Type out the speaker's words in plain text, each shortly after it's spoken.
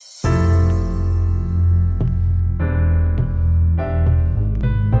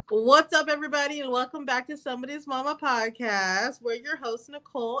What's up, everybody, and welcome back to Somebody's Mama podcast. We're your hosts,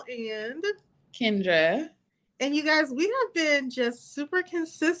 Nicole Kendra. and you guys. We have been just super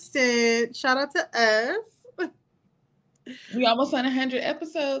consistent. Shout out to us. We almost on 100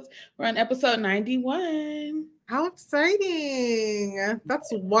 episodes. We're on episode 91. How exciting! That's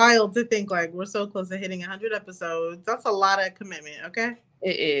wild to think. Like we're so close to hitting 100 episodes. That's a lot of commitment. Okay.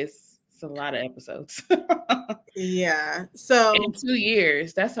 It is. It's a lot of episodes. Yeah. So In 2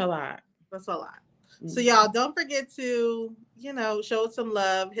 years, that's a lot. that's a lot. So Mhm. y'all don't forget to, show us some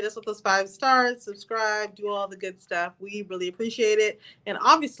love, hit us with those 5 stars, subscribe, do all the good stuff. We really appreciate it. And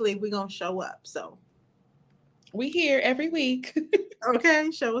obviously we're gonna show up. So We here every week.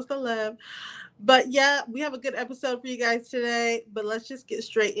 okay, show us the love. But yeah, we have a good episode for you guys today. But let's just get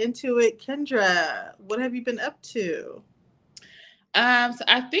straight into it. Kendra, what have you been up to? So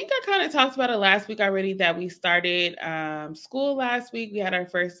I think I kind of talked about it last week already that we started school last week. We had our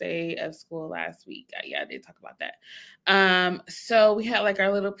first day of school last week. Yeah, I did talk about that. So we had like our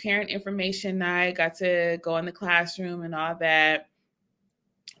little parent information night, got to go in the classroom and all that.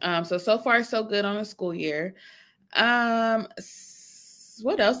 So far so good on the school year.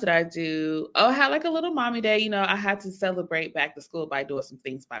 What else did I do? Oh, I had like a little mommy day. I had to celebrate back to school by doing some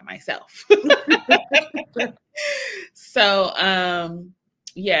things by myself. So,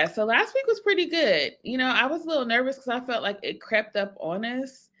 yeah, so last week was pretty good. I was a little nervous because I felt like it crept up on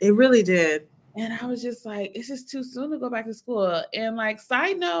us. It really did. And I was just like, it's just too soon to go back to school. And like,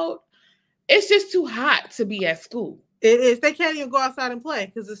 side note, it's just too hot to be at school. It is. They can't even go outside and play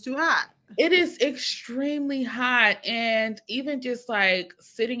because it's too hot. It is extremely hot. And even just like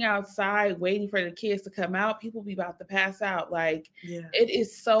sitting outside waiting for the kids to come out, people be about to pass out. Like, Yeah. it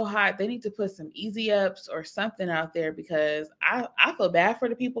is so hot. They need to put some easy ups or something out there because I feel bad for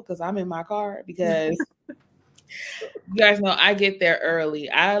the people because I'm in my car because you guys know I get there early.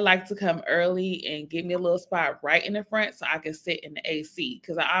 I like to come early and get me a little spot right in the front so I can sit in the AC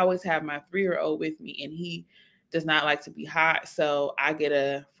because I always have my 3-year-old with me and he does not like to be hot. So I get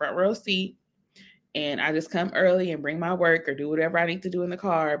a front row seat and I just come early and bring my work or do whatever I need to do in the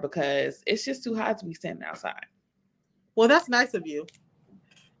car because it's just too hot to be standing outside. Well, that's nice of you.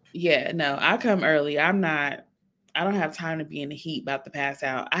 Yeah, no, I come early. I don't have time to be in the heat about to pass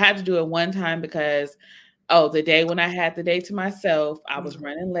out. I had to do it one time because, the day when I had the day to myself, I was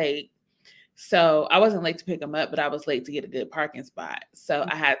running late. So I wasn't late to pick them up, but I was late to get a good parking spot. So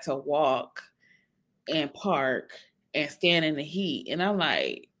I had to walk and park and stand in the heat. And I'm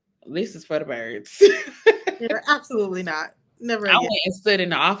like, this is for the birds. You're absolutely not. Never I again. went and stood in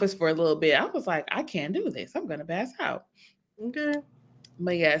the office for a little bit. I was like, I can't do this. I'm going to pass out. Okay.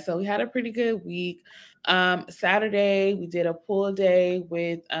 But yeah, so we had a pretty good week. Saturday we did a pool day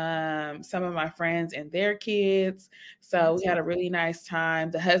with some of my friends and their kids. So we had a really nice time.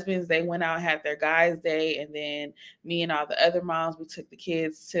 The husbands, they went out and had their guys' day, and then me and all the other moms, we took the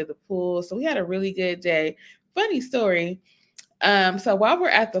kids to the pool. So we had a really good day. Funny story. So while we're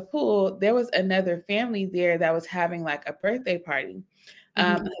at the pool, there was another family there that was having like a birthday party.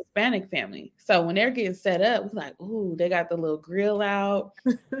 A Hispanic family. So when they're getting set up, we're like, ooh, they got the little grill out.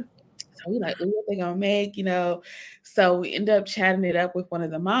 So we like, ooh, what they gonna make? So we end up chatting it up with one of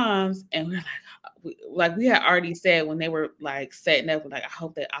the moms, and we're like, we had already said when they were like setting up, we're like, I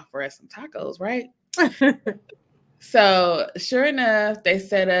hope they offer us some tacos, right? So sure enough, they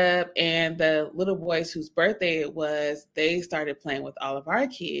set up, and the little boys whose birthday it was, they started playing with all of our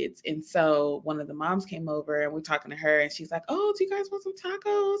kids. And so one of the moms came over and we're talking to her, and she's like, oh, do you guys want some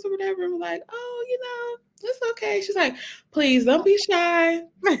tacos or whatever? And we're like, oh, it's okay. She's like, please don't be shy.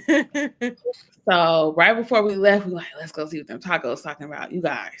 So right before we left, we were like, let's go see what them tacos talking about. You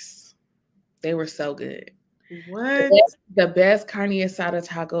guys, they were so good. What? The best carne asada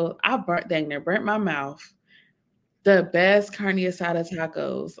taco. I burnt my mouth. The best carne asada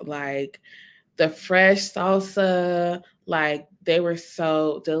tacos, like the fresh salsa, like they were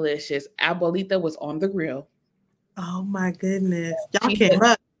so delicious. Abuelita was on the grill. Oh my goodness. Y'all She came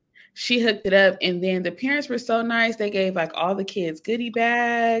up. she hooked it up, and then the parents were so nice. They gave like all the kids goodie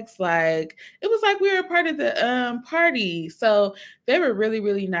bags. Like it was like we were a part of the party. So they were really,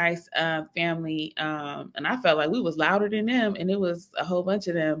 really nice family. And I felt like we was louder than them, and it was a whole bunch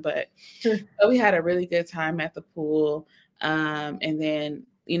of them. But so we had a really good time at the pool. And then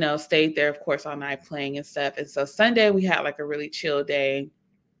stayed there, of course, all night playing and stuff. And so Sunday we had like a really chill day,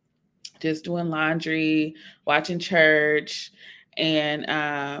 just doing laundry, watching church,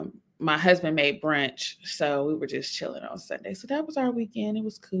 and my husband made brunch, so we were just chilling on Sunday. So that was our weekend. It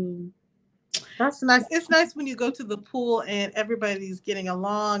was cool. That's nice. It's nice when you go to the pool and everybody's getting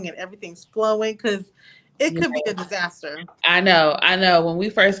along and everything's flowing because it You could be know, a disaster. I know, I know. When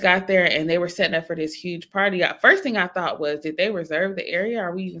we first got there and they were setting up for this huge party, first thing I thought was, did they reserve the area?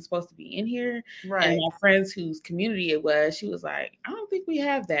 Are we even supposed to be in here? And Right. my friends whose community it was, she was like, I don't think we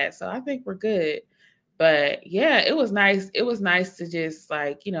have that. So I think we're good. But yeah, it was nice. It was nice to just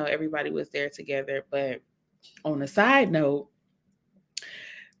like, everybody was there together. But on a side note,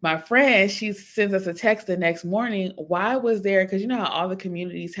 my friend, she sends us a text the next morning. Why was there? Because you know how all the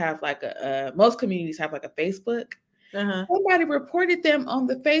communities have like most communities have like a Facebook. Uh-huh. Somebody reported them on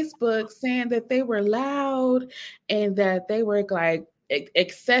the Facebook saying that they were loud and that they were like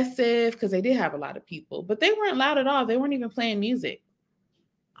excessive because they did have a lot of people, but they weren't loud at all. They weren't even playing music.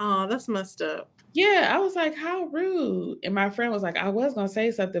 Oh, that's messed up. Yeah, I was like, how rude. And my friend was like, I was going to say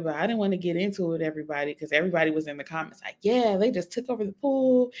something, but I didn't want to get into it with everybody because everybody was in the comments like, yeah, they just took over the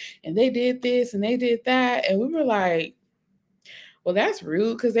pool and they did this and they did that. And we were like, well, that's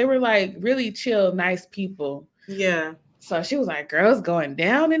rude because they were like really chill, nice people. Yeah. So she was like, girls going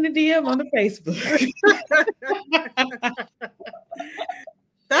down in the DM on the Facebook.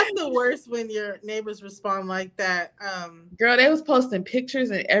 That's the worst when your neighbors respond like that. Girl, they was posting pictures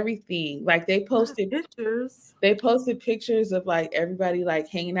and everything. Like Not pictures. they posted pictures of like everybody like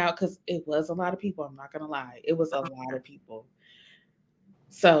hanging out because it was a lot of people. I'm not gonna lie. It was a lot of people.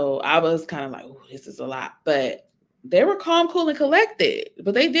 So I was kind of like, oh, this is a lot. But they were calm, cool, and collected.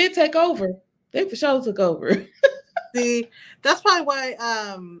 But they did take over. They for sure took over. See, that's probably why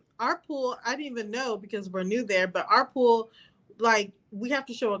our pool, I didn't even know because we're new there, but our pool, like we have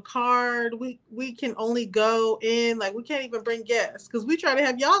to show a card. We can only go in, like we can't even bring guests because we try to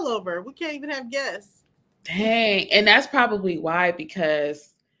have y'all over. We can't even have guests. Dang. And that's probably why,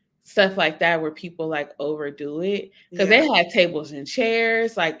 because stuff like that where people like overdo it. Because Yeah. they had tables and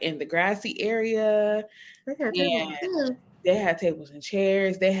chairs like in the grassy area. They had tables And too. they had tables and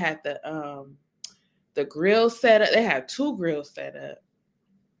chairs. They had the grill set up. They had two grills set up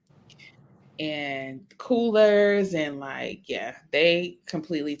and coolers and like, yeah, they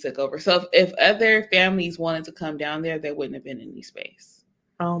completely took over. So if other families wanted to come down there, there wouldn't have been any space.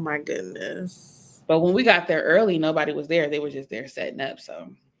 Oh my goodness. But when we got there early, nobody was there. They were just there setting up. So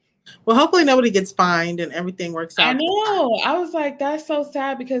Well, hopefully nobody gets fined and everything works I out. know. I was like, that's so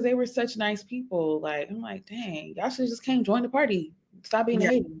sad because they were such nice people. Like, I'm like, dang, y'all should just came join the party. Stop being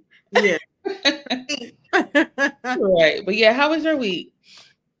a Yeah. hater. Yeah. Right. But yeah, how was your week?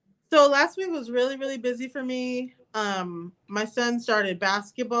 So last week was really, really busy for me. My son started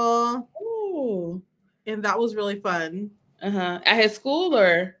basketball Ooh. and that was really fun. Uh-huh. At his school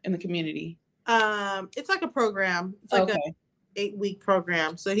or in the community? It's like a program. It's like a Okay. 8-week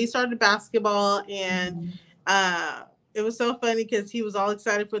program. So he started basketball and Mhm. uh it was so funny because he was all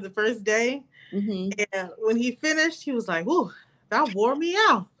excited for the first day. Mhm. And when he finished, he was like, "Ooh, that wore me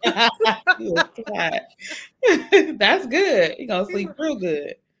out." You was flat. That's good. You're gonna sleep real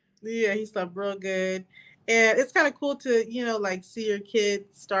good. Yeah, he slept real good. And it's kind of cool to, like see your kid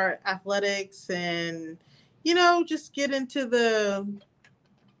start athletics and, just get into The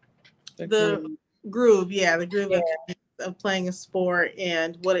the groove. groove. Yeah, the groove Yeah. of playing a sport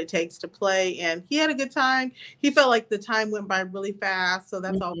and what it takes to play. And he had a good time. He felt like the time went by really fast. So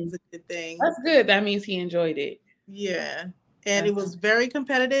that's Mhm. always a good thing. That's good. That means he enjoyed it. Yeah. And That's it was very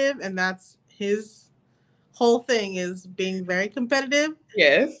competitive. And that's his whole thing is being very competitive.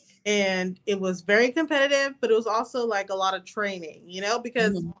 yes. And it was very competitive, but it was also like a lot of training,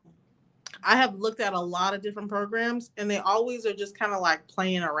 because Mhm. I have looked at a lot of different programs and they always are just kind of like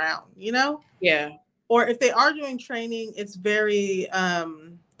playing around. Yeah. Or if they are doing training, it's very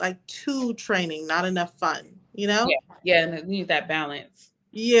like too training, not enough fun. Yeah. Yeah. And it need that balance.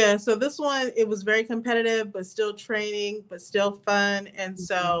 Yeah, so this one it was very competitive but still training but still fun. And Mhm.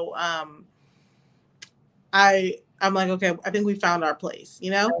 so I'm like, okay, I think we found our place.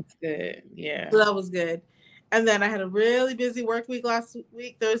 That's good. Yeah. So that was good. And then I had a really busy work week last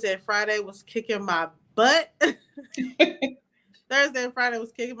week. Thursday and Friday was kicking my butt. Thursday and Friday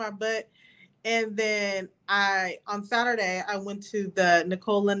was kicking my butt. And then on Saturday, I went to the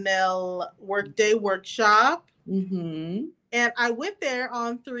Nicole Linnell Workday Workshop. Mhm. And I went there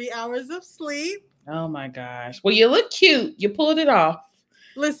on 3 hours of sleep. Oh my gosh. Well, you look cute. You pulled it off.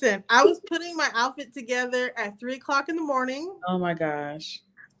 Listen, I was putting my outfit together at 3 o'clock in the morning. Oh my gosh.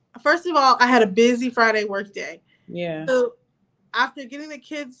 First of all, I had a busy Friday work day. Yeah. So after getting the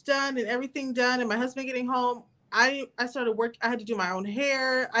kids done and everything done and my husband getting home, I started work. I had to do my own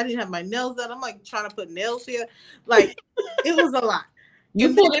hair. I didn't have my nails done. I'm like trying to put nails here. Like it was a lot. You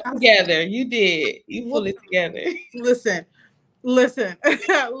And then pulled it together. You did. You pulled it together. listen, listen,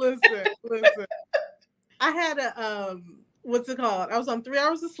 listen. I had a what's it called? I was on 3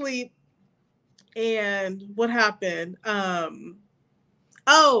 hours of sleep. And what happened?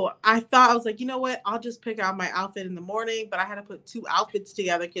 Oh, I was like, you know what? I'll just pick out my outfit in the morning, but I had to put two outfits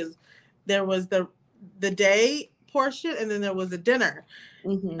together because there was the day portion and then there was a dinner. I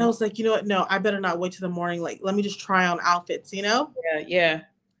Mm-hmm. was like, you know what? No, I better not wait till the morning. Like, let me just try on outfits, you know? Yeah, yeah.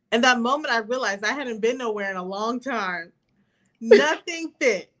 And that moment I realized I hadn't been nowhere in a long time. Nothing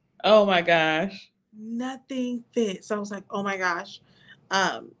fit. Oh my gosh. Nothing fit. So I was like, oh my gosh.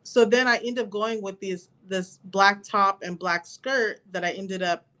 So then I ended up going with this black top and black skirt that I ended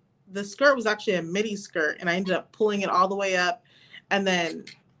up the skirt was actually a midi skirt and I ended up pulling it all the way up. And then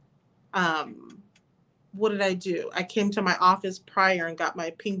um what did I do? I came to my office prior and got my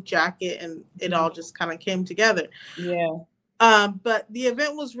pink jacket and it Mhm. all just kind of came together. Yeah. But the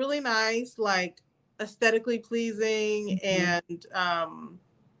event was really nice, like aesthetically pleasing Mhm. and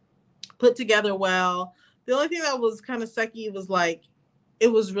put together well. The only thing that was kind of sucky was like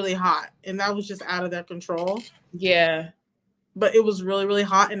it was really hot and that was just out of their control. Yeah. But it was really, really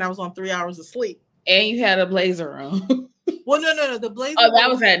hot and I was on 3 hours of sleep. And you had a blazer on. Well, no, no, no. The blazer Oh, that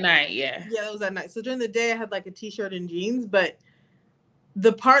was was at night. Yeah. yeah, that was at night. So during the day I had like a t-shirt and jeans, but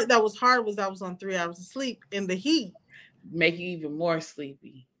the part that was hard was I was on 3 hours of sleep in the heat. Make you even more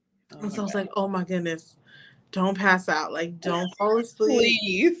sleepy. Oh And my so I was god. like, oh my goodness, don't pass out. Like, don't fall asleep.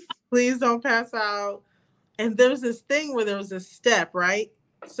 Please. Please don't pass out. And there's this thing where there was a step, right?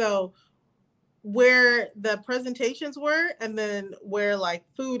 So where the presentations were and then where like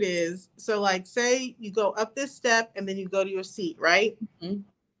food is. So like say you go up this step and then you go to your seat, right? Mhm.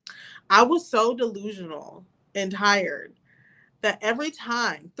 I was so delusional and tired that every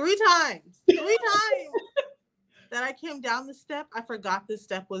time, three times that I came down the step, I forgot this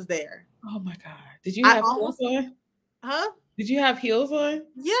step was there. Oh my god. Did you I have heels almost, on? huh? Did you have heels on?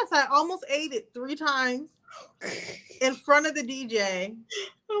 Yes, I almost ate it three times in front of the DJ.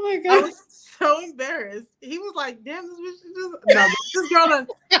 Oh my I god. was so embarrassed. He was like, "Damn, this bitch is just no, this girl done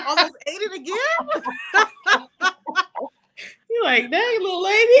almost ate it again." You're like, dang, little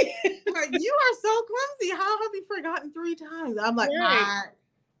lady. Like, you are so clumsy. How have you forgotten three times? I'm like, Right.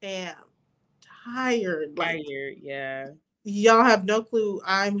 I am tired. Like, Tired. Yeah. y'all have no clue.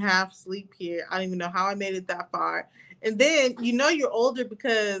 I'm half asleep here. I don't even know how I made it that far. And then you know you're older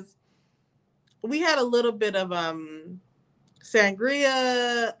because we had a little bit of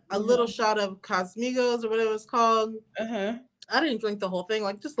sangria, a little Uh-huh. shot of Cosmigos or whatever it's called. Uh-huh. I didn't drink the whole thing,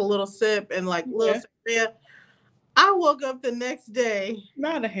 like just a little sip and like little Yeah. sangria. I woke up the next day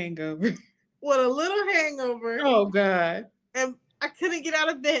Not a hangover. with a little hangover Oh god. and I couldn't get out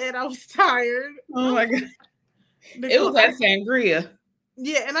of bed. I was tired. Oh my god. It Nicole, was that sangria.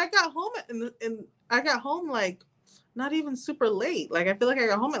 yeah, and I got home and I got home like not even super late. Like I feel like I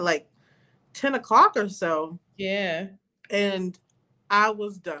got home at like 10 o'clock or so, Yeah. and I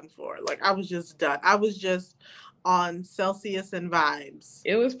was done for. Like I was just done. I was just on Celsius and vibes.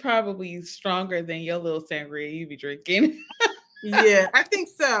 It was probably stronger than your little sangria you be drinking. Yeah, I think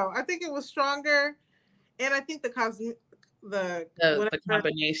so. I think it was stronger, and I think the The whatever.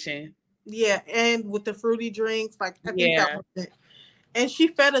 combination. Yeah, and with the fruity drinks, like I think that Yeah. was it. And she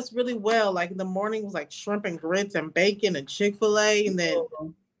fed us really well. Like in the morning was like shrimp and grits and bacon and Chick-fil-A, and then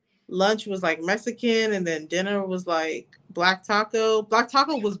Oh, lunch was like Mexican, and then dinner was like black taco. Black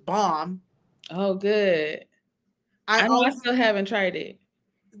taco was bomb. oh, good. I I know I always still haven't tried it.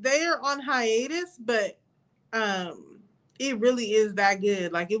 they are on hiatus, but um, it really is that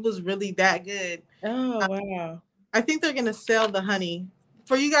good. Like it was really that good. Oh, Uh, wow. I think they're gonna sell the honey.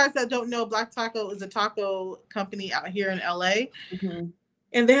 For you guys that don't know, Black Taco is a taco company out here in LA. Mhm.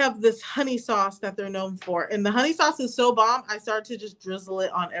 And they have this honey sauce that they're known for. And the honey sauce is so bomb, I started to just drizzle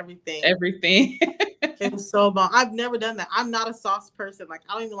it on everything. Everything. It was so bomb. I've never done that. I'm not a sauce person. Like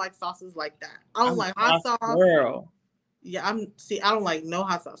I don't even like sauces like that. I don't I'm like a hot sauce sauce. girl. Yeah, I don't like no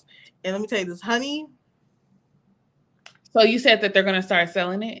hot sauce. And let me tell you this honey, So you said that they're gonna start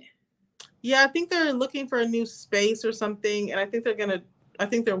selling it? yeah, I think they're looking for a new space or something. And I think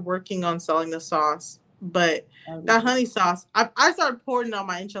they're working on selling the sauce. But That'd be that good. honey sauce, I started pouring it on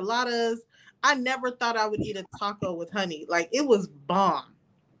my enchiladas. I never thought I would eat a taco with honey. Like it was bomb.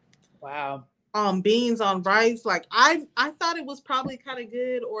 Wow. Beans on rice. Like I thought it was probably kind of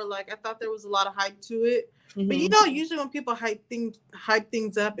good, or like I thought there was a lot of hype to it. But you Mhm. know, usually when people hype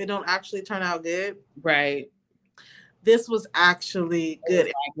things up, it don't actually turn out good. Right. This was actually It was good.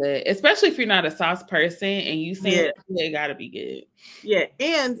 not good, especially if you're not a sauce person and you saying Yeah, it, it gotta be good. yeah.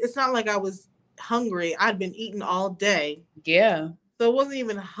 And it's not like I was hungry. I'd been eating all day, Yeah. so I wasn't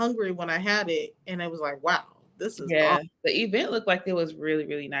even hungry when I had it. And it was like, wow, this is bomb. Yeah. The event looked like it was really,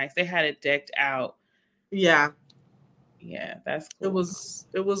 really nice. They had it decked out. Yeah, Yeah, that's It cool. was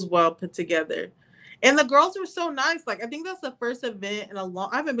well put together. And the girls were so nice. Like I think that's the first event in a long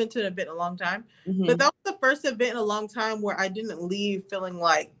I haven't been to an event in a long time, but Hmm. that was the first event in a long time where I didn't leave feeling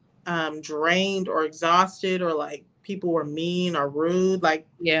like drained or exhausted or like people were mean or rude. Like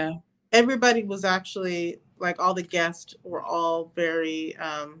Yeah, everybody was actually like all the guests were all very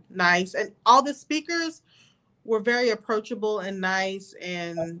nice and all the speakers were very approachable and nice that's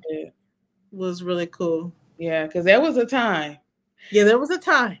and good. was really cool. Yeah, because there was a time. Yeah, there was a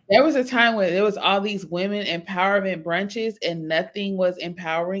time. There was a time when there was all these women empowerment brunches and nothing was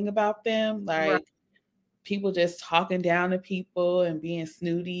empowering about them. Right. Like people just talking down to people and being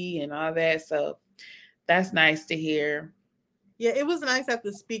snooty and all that. So that's nice to hear. Yeah, it was nice that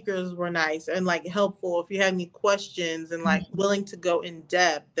the speakers were nice and like helpful if you had any questions and like Mhm. willing to go in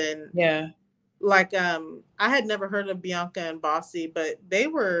depth and Yeah. like I had never heard of Bianca and Bossy, but they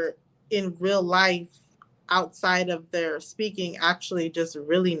were in real life outside of their speaking actually just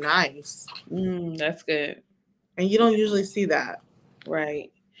really nice. That's good. And you don't usually see that.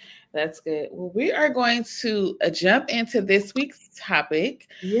 Right. That's good. Well, we are going to jump into this week's topic.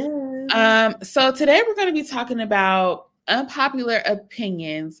 Yes. So today we're going to be talking about unpopular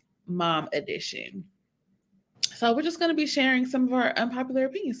opinions, mom edition. So we're just going to be sharing some of our unpopular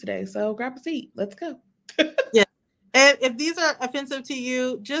opinions today. So grab a seat. Let's go. Yeah. And if these are offensive to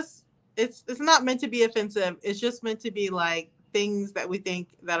you, just it's not meant to be offensive. It's just meant to be like things that we think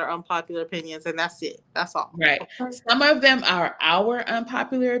that are unpopular opinions and that's it. That's all. Right. Okay. Some of them are our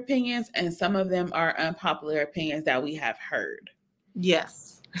unpopular opinions, and some of them are unpopular opinions that we have heard.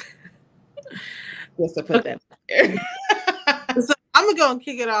 Yes. Just to put Okay. that out there. So I'm gonna go and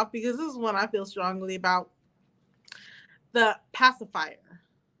kick it off because this is one I feel strongly about. The pacifier.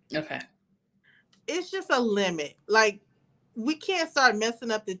 Okay. It's just a limit. Like we can't start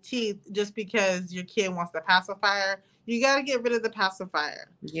messing up the teeth just because your kid wants the pacifier. You got to get rid of the pacifier.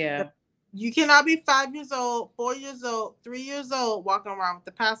 Yeah. You cannot be 5 years old, 4 years old, 3 years old walking around with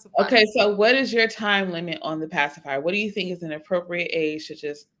the pacifier. Okay. So, what is your time limit on the pacifier? What do you think is an appropriate age to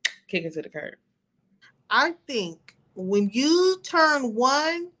just kick it to the curb? I think when you turn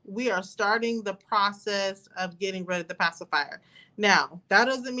 1, we are starting the process of getting rid of the pacifier. Now, that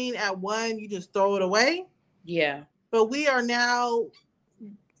doesn't mean at 1 you just throw it away, Yeah. but we are now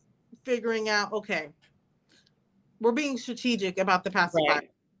figuring out okay, we're being strategic about the pacifier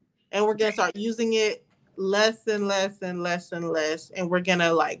Right. and we're going to start using it less and less and less and less. And we're going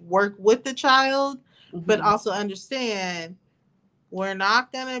to like work with the child, but Hmm. also understand we're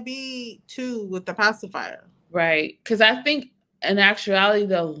not going to be 2 with the pacifier. Right. Because I think in actuality,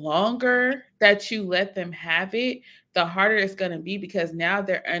 the longer that you let them have it, the harder it's going to be because now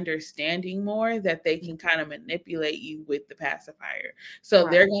they're understanding more that they can kind of manipulate you with the pacifier. So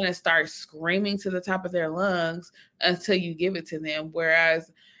Right. they're going to start screaming to the top of their lungs until you give it to them.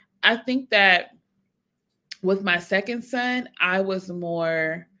 Whereas I think that with my second son, I was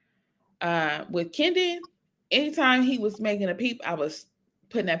more with Kendon. Anytime he was making a peep, I was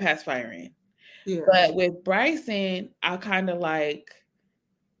putting that pacifier in. Yeah. But with Bryson, I kind of like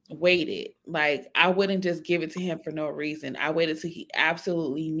waited. Like I wouldn't just give it to him for no reason. I waited till he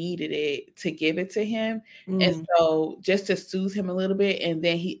absolutely needed it to give it to him. And Mm, so just to soothe him a little bit. And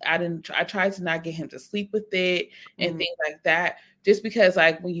then I tried to not get him to sleep with it and mm, things like that. Just because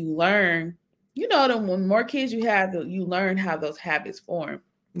like when you learn, when more kids you have, you learn how those habits form.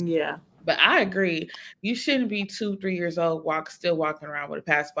 yeah. But I agree. You shouldn't be 2, 3 years old, still walking around with a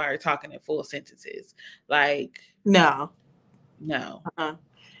pacifier talking in full sentences. Like, No. no. Uh-uh.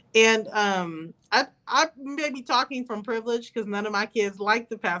 And I may be talking from privilege because none of my kids like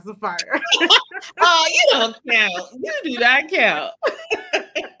the pacifier. Oh, you don't count. You do not count.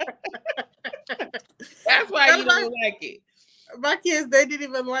 That's why None you of my, don't like it. my kids, they didn't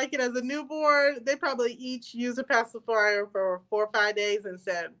even like it as a newborn. They probably each used a pacifier for 4 or 5 days and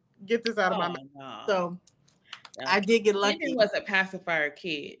said, "Get this out of my Oh mouth." no. So No. I did get Kendon lucky. was a pacifier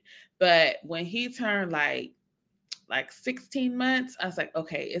kid. But when he turned like 16 months, I was like,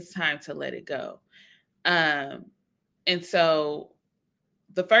 okay, it's time to let it go. Um, and so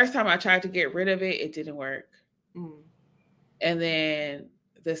the first time I tried to get rid of it, it didn't work. Mm, And then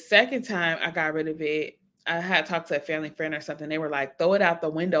the second time I got rid of it, I had talked to a family friend or something. They were like, throw it out the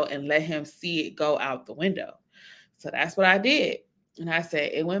window and let him see it go out the window. So that's what I did. And I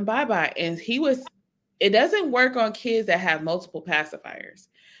said, it went bye bye. And it doesn't work on kids that have multiple pacifiers.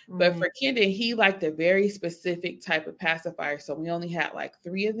 But mm, for Kendon, he liked a very specific type of pacifier. So we only had like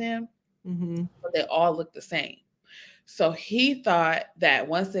 3 of them, mm-hmm. but they all looked the same. So he thought that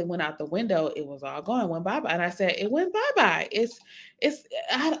once it went out the window, it was all gone, went bye bye. And I said, it went bye bye. It's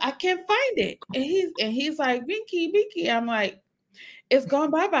I can't find it. And he's like, Binky, Binky. I'm like, it's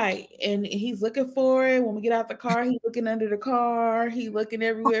gone bye bye. And he's looking for it. When we get out the car, he's looking under the car. He's looking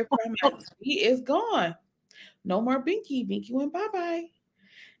everywhere for him. Like, he is gone. No more Binky. Binky went bye bye.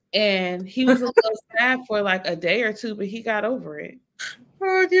 And he was a little sad for like a day or two, but he got over it.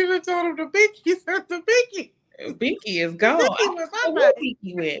 Oh, you just told him the Binky, said the Binky. Binky is The gone. I Binky don't went know bye where bye.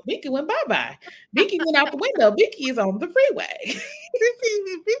 Binky went. Binky went bye bye. Binky went out the window. Binky is on the freeway.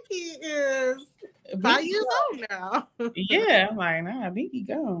 Binky is five Binky years gone. old now. Yeah, I'm like, nah, Binky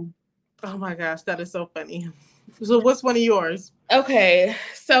gone. Oh my gosh, that is so funny. So, what's one of yours? Okay,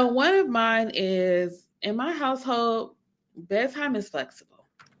 so one of mine is in my household, bedtime is flexible.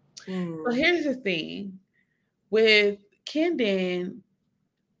 So Mm, here's the thing with Kendon,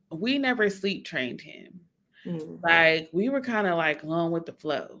 we never sleep trained him. mm, Like we were kind of like going with the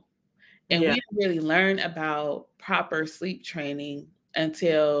flow. And we yeah, didn't really learn about proper sleep training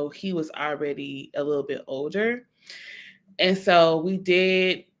until he was already a little bit older. And so we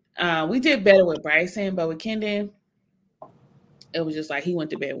did better with Bryson, but with Kendon, it was just like he went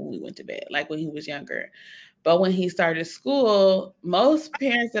to bed when we went to bed, like when he was younger. But when he started school, most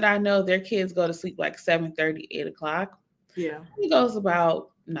parents that I know, their kids go to sleep like 7:30, 8 o'clock. yeah. He goes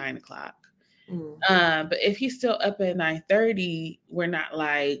about 9 o'clock. Mm. But if he's still up at 9:30, we're not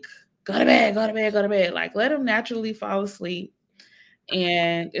like, go to bed, go to bed, go to bed. Like let him naturally fall asleep.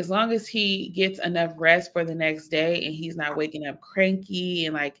 And as long as he gets enough rest for the next day and he's not waking up cranky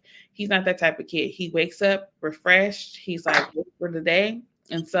and like he's not that type of kid. He wakes up refreshed. He's like ready for the day.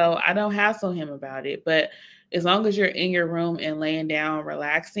 And so I don't hassle him about it. But as long as you're in your room and laying down,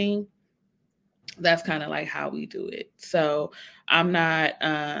 relaxing, that's kind of like how we do it. So I'm not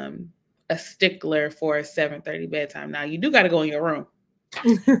a stickler for a 7:30 bedtime. Now you do got to go in your room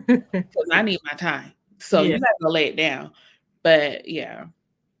because I need my time. So Yeah. you got to go lay it down. But yeah,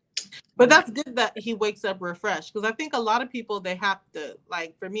 But I'm that's good that he wakes up refreshed because I think a lot of people they have to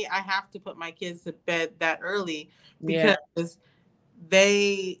like for me I have to put my kids to bed that early yeah, because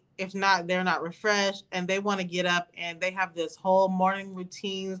they if not they're not refreshed and they want to get up and they have this whole morning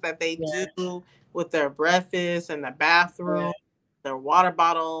routines that they yeah, do with their breakfast and the yeah. bathroom, their water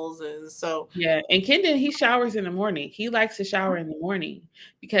bottles and so Yeah, and Kendon, he showers in the morning. He likes to shower in the morning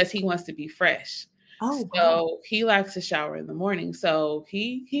because he wants to be fresh. oh wow. So he likes to shower in the morning. So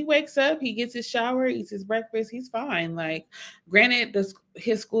he wakes up, he gets his shower, eats his breakfast, he's fine. Like, granted,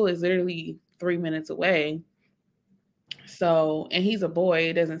 his school is literally 3 minutes away. So, and he's a boy.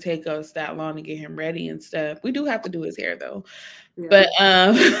 It doesn't take us that long to get him ready and stuff. We do have to do his hair though, Yeah. but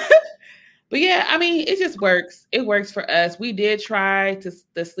but yeah, I mean, it just works. It works for us. We did try to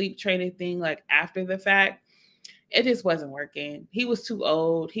the sleep training thing like after the fact. It just wasn't working. He was too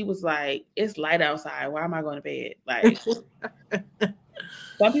old. He was like, "It's light outside. Why am I going to bed?" Like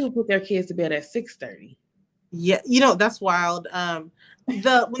some people put their kids to bed at 6:30. Yeah, you know, that's wild.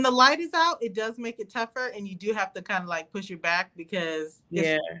 The when the light is out, it does make it tougher and you do have to kind of like push it back because it's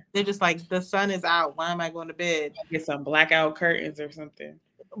Yeah, they're just like the sun is out. Why am I going to bed? get some blackout curtains or something.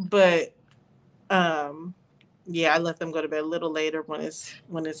 But um yeah, I let them go to bed a little later when it's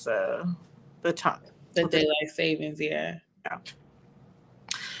the time. The What the daylight savings, yeah,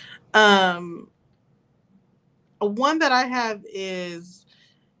 um one that I have is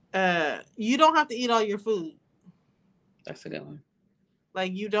you don't have to eat all your food. that's a good one.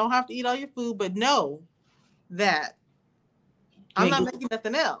 Like you don't have to eat all your food, but know that You I'm ain't not get, making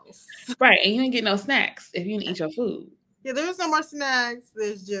nothing else. right, and you ain't get no snacks if you didn't eat your food. Yeah, there's no more snacks.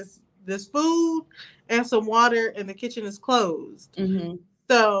 There's just this food and some water, and the kitchen is closed. Hmm.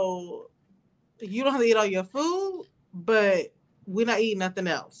 So you don't have to eat all your food, but we're not eating nothing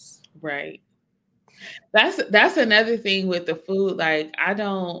else. Right. That's another thing with the food. Like I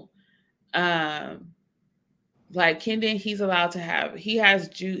don't um like Kendon, he's allowed to have he has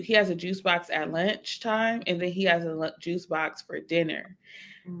a juice box at lunchtime and then he has a juice box for dinner.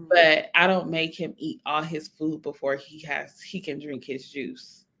 Mm. But I don't make him eat all his food before he can drink his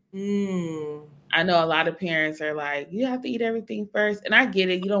juice. Mm. I know a lot of parents are like, you have to eat everything first. And I get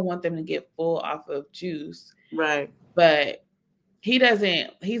it. You don't want them to get full off of juice. Right. But he's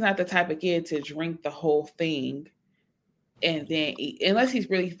not the type of kid to drink the whole thing and then eat, unless he's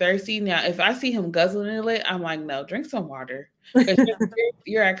really thirsty. Now, if I see him guzzling it, I'm like, no, drink some water because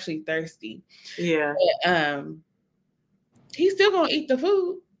you're actually thirsty. Yeah. But, he's still gonna eat the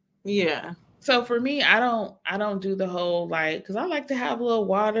food. Yeah. So for me, I don't do the whole like because I like to have a little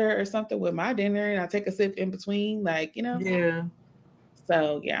water or something with my dinner, and I take a sip in between, like. Yeah.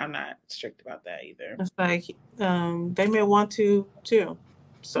 So yeah, I'm not strict about that either. It's like they may want to too.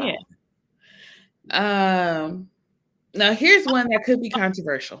 Yeah. So Now here's one that could be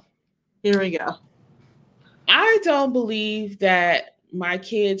controversial. here we go. I don't believe that my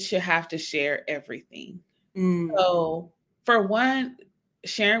kids should have to share everything. Mm, So, for one,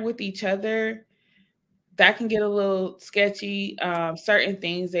 sharing with each other, that can get a little sketchy. Certain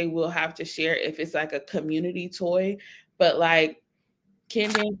things they will have to share if it's like a community toy, but like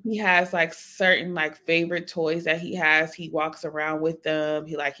Kendon, he has like certain like favorite toys that he has. He walks around with them.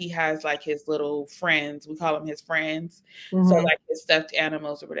 He has like his little friends. We call them his friends. So hmm like his stuffed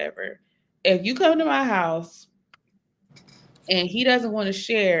animals or whatever. If you come to my house and he doesn't want to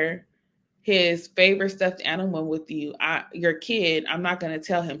share his favorite stuffed animal with you, your kid, I'm not going to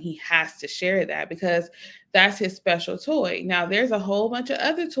tell him he has to share that because that's his special toy. Now, there's a whole bunch of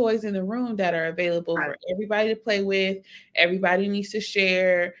other toys in the room that are available Right. for everybody to play with. Everybody needs to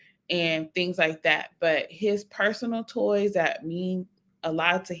share and things like that. But his personal toys that mean a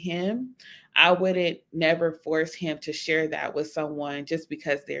lot to him, I wouldn't never force him to share that with someone just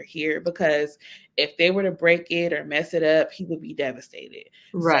because they're here. Because if they were to break it or mess it up, he would be devastated.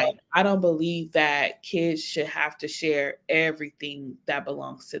 So Right. I don't believe that kids should have to share everything that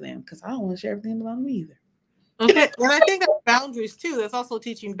belongs to them because I don't want to share everything that belongs to me either. Okay. And I think that's boundaries too. That's also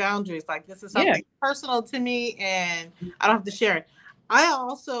teaching boundaries. Like this is Yeah. something personal to me and I don't have to share it. I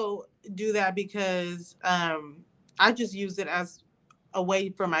also do that because I just use it as a way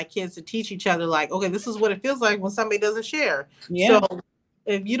for my kids to teach each other like, okay, this is what it feels like when somebody doesn't share. So Yeah.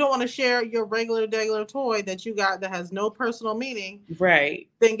 if you don't want to share your regular toy that you got that has no personal meaning, Right.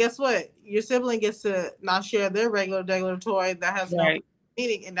 then guess what? Your sibling gets to not share their regular toy that has no Right.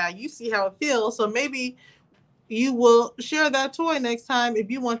 meaning, and now you see how it feels. So maybe you will share that toy next time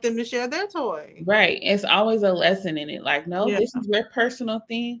if you want them to share their toy. Right. It's always a lesson in it. Like, no, Yeah, this is your personal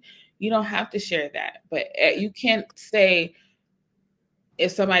thing. You don't have to share that. But you can't say,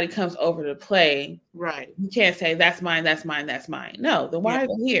 if somebody comes over to play, right. you can't say, that's mine, that's mine, that's mine. No, then Yeah, why are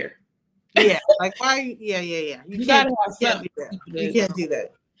they here? yeah. Like why? Yeah. You got to have You can't something do for that. people You to can't go. do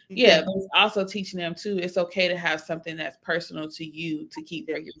that. You Yeah, can't. but it's also teaching them too. It's okay to have something that's personal to you to keep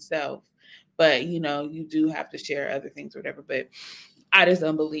Yeah. for yourself. But you do have to share other things or whatever. But I just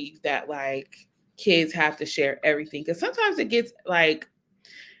don't believe that like kids have to share everything. Because sometimes it gets like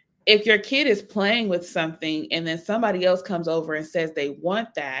if your kid is playing with something and then somebody else comes over and says they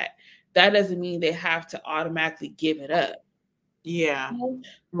want that, that doesn't mean they have to automatically give it up. Yeah. No.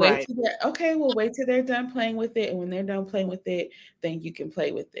 Wait Right. till they're okay, well, wait till they're done playing with it. And when they're done playing with it, then you can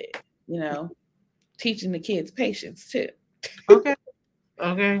play with it. You know, teaching the kids patience too. Okay.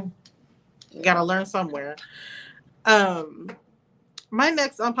 Okay. Got to learn somewhere. Um. My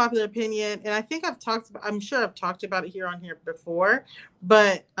next unpopular opinion, and I think I'm sure I've talked about it here before,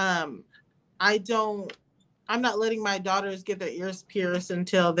 but I don't, I'm not letting my daughters get their ears pierced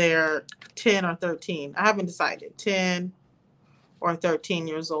until they're 10 or 13. I haven't decided, 10 or 13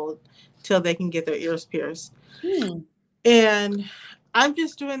 years old, till they can get their ears pierced. Hmm. And I'm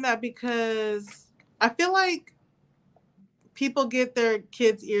just doing that because I feel like people get their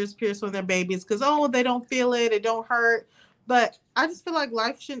kids' ears pierced when they're babies because, oh, they don't feel it, it don't hurt. But I just feel like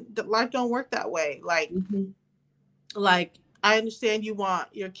life don't work that way. Mhm. Like I understand you want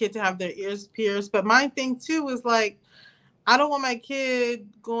your kid to have their ears pierced, but my thing too is like I don't want my kid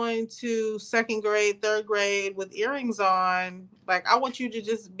going to second grade, third grade with earrings on. Like I want you to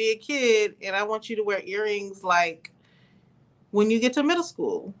just be a kid, and I want you to wear earrings like when you get to middle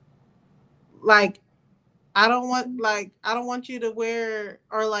school. Like I don't want you to wear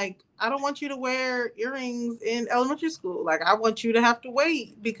or like I don't want you to wear earrings in elementary school. Like I want you to have to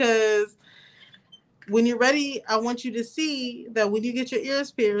wait because when you're ready, I want you to see that when you get your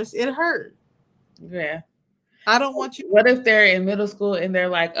ears pierced, it hurt. Yeah. I don't So want you. what if they're in middle school and they're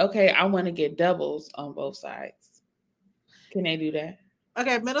like, okay, I want to get doubles on both sides? Can they do that?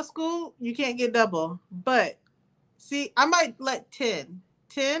 Okay, middle school, you can't get double. But see, I might let 10.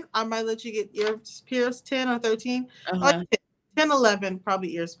 10, I might let you get ears pierced, 10 or 13. Oh, Uh-huh. 10, 11,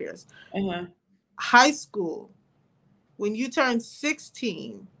 probably ears pierced. Uh-huh. High school, when you turn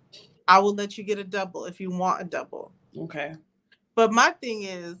 16, I will let you get a double if you want a double. Okay. But my thing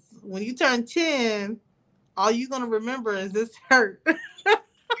is, when you turn 10, all you're going to remember is this hurt.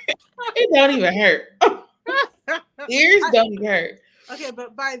 It don't even hurt. Ears don't even hurt. Okay,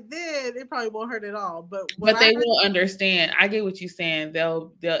 but by then it probably won't hurt at all. But when But I they will understand. I get what you're saying.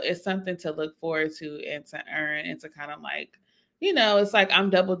 They'll it's something to look forward to and to earn and to kind of like, it's like I'm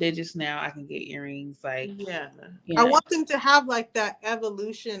double digits now. I can get earrings. Like, yeah, you I know. want them to have like that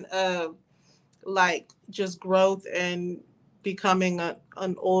evolution of like just growth and becoming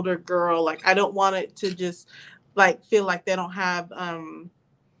an older girl. Like I don't want it to just like feel like they don't have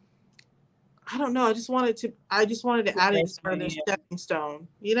I don't know. I just wanted to add it as part of their Yeah. stepping stone,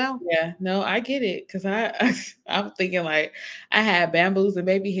 you know? Yeah, no, I get it because I'm thinking like I had bamboos and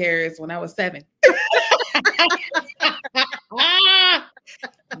baby hairs when I was 7. Ah,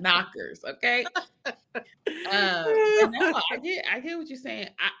 knockers, okay. But no, I get what you're saying.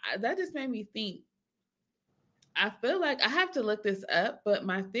 That just made me think. I feel like I have to look this up, but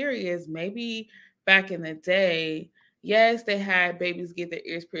my theory is maybe back in the day, yes, they had babies get their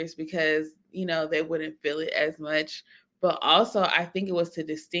ears pierced because they wouldn't feel it as much. But also, I think it was to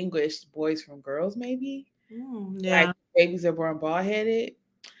distinguish boys from girls, maybe. Like Yeah. babies are born bald headed.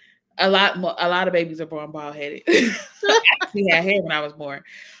 A lot of babies are born bald headed. I actually had hair when I was born,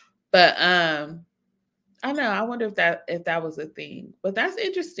 but I know. I wonder if that was a thing. But that's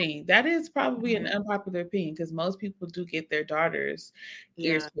interesting. That is probably an Mhm. unpopular opinion because most people do get their daughters'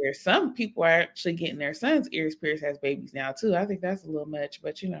 ears Yeah. pierced. Some people are actually getting their sons' ears pierced as babies now too. I think that's a little much,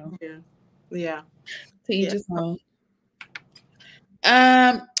 but Yeah. Yeah. to each Yeah. his own.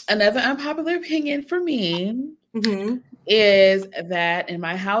 Another unpopular opinion for me Hmm. is that in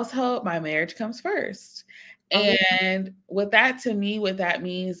my household, my marriage comes first. Oh, And what that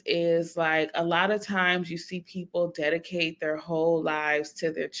means is like a lot of times you see people dedicate their whole lives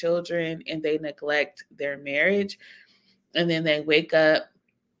to their children and they neglect their marriage. And then they wake up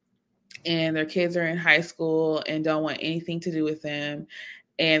and their kids are in high school and don't want anything to do with them.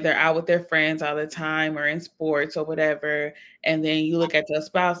 And they're out with their friends all the time or in sports or whatever. And then you look at your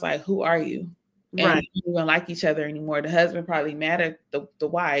spouse like, who are you? And right. you don't like each other anymore. The husband probably mad at the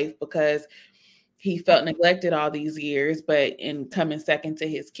wife because he felt neglected all these years, but in coming second to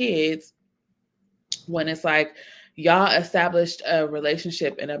his kids, when it's like y'all established a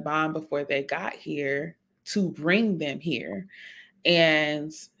relationship and a bond before they got here to bring them here.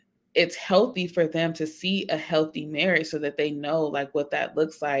 And it's healthy for them to see a healthy marriage so that they know like what that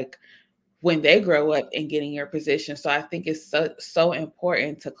looks like when they grow up and get in your position. So I think it's so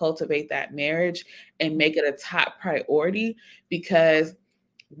important to cultivate that marriage and make it a top priority because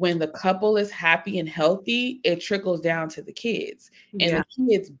when the couple is happy and healthy, it trickles down to the kids. And Yeah. the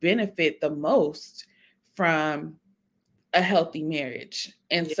kids benefit the most from a healthy marriage.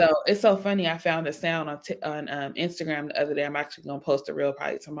 And Yeah. so it's so funny. I found a sound on Instagram the other day. I'm actually going to post a reel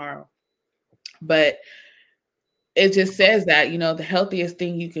probably tomorrow. But it just says that the healthiest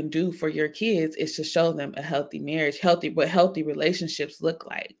thing you can do for your kids is to show them a healthy marriage, healthy what healthy relationships look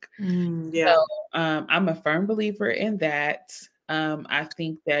like. Yeah. So I'm a firm believer in that. I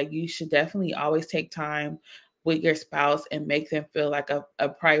think that you should definitely always take time with your spouse and make them feel like a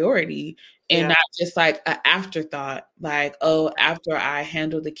priority and Yeah. not just like an afterthought, like, oh, after I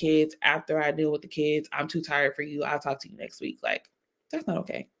handle the kids, after I deal with the kids, I'm too tired for you. I'll talk to you next week. Like, that's not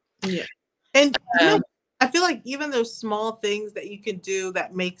okay. Yeah. And Um, I feel like even those small things that you can do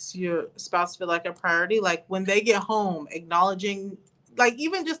that makes your spouse feel like a priority, like when they get home, acknowledging, like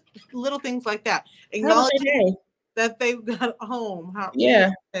even just little things like that, how was acknowledging your day? that they got home. How was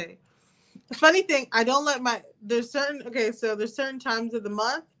Yeah, your day? The funny thing, I don't let my there's certain times of the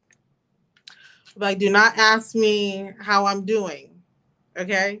month, like do not ask me how I'm doing.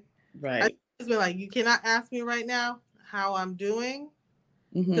 Okay, I right. just been like, you cannot ask me right now how I'm doing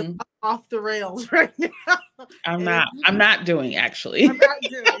because Hmm. I'm off the rails right now. I'm And if not. you, I'm not doing actually. I'm not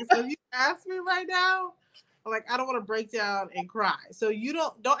doing. So if you ask me right now, like I don't want to break down and cry. So you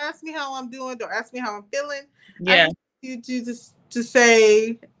don't ask me how I'm doing. Don't ask me how I'm feeling. I Yeah. just want you to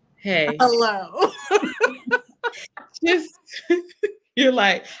say Hey, hello. just you're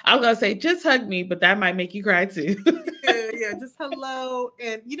like I was gonna say just hug me, but that might make you cry too. Yeah, yeah, just hello.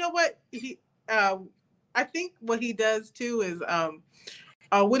 And you know what um I think what he does too is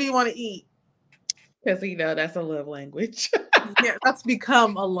what do you want to eat? Because that's a love language. Yeah, that's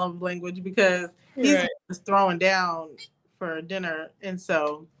become a love language because he's Right. just throwing down for dinner, and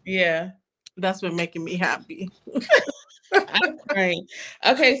so Yeah. that's been making me happy. I'm crying.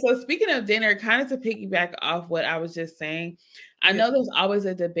 Okay, so speaking of dinner, kind of to piggyback off what I was just saying, I Yeah. know there's always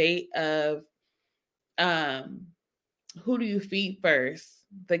a debate of um who do you feed first,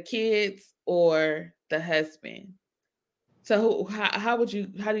 the kids or the husband? So how do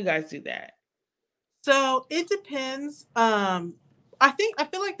you guys do that? So it depends. I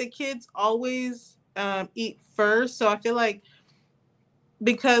feel like the kids always eat first. So I feel like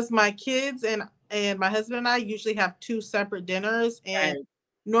because my kids and my husband and I usually have two separate dinners, and Right.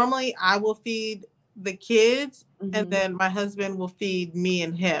 normally I will feed the kids, and Hmm. then my husband will feed me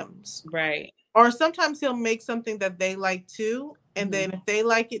and him. Right. Or sometimes he'll make something that they like too, and Hmm. then if they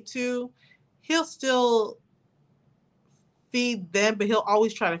like it too, he'll still feed them, but he'll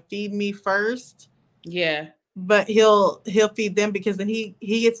always try to feed me first. Yeah. But he'll feed them because then he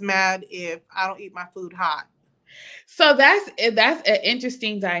gets mad if I don't eat my food hot. So that's an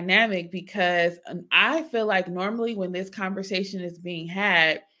interesting dynamic because I feel like normally when this conversation is being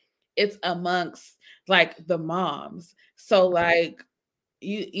had, it's amongst like the moms. So like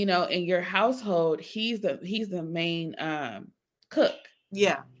you know in your household, he's the main cook.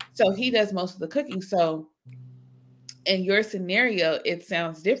 Yeah, So he does most of the cooking. So in your scenario, it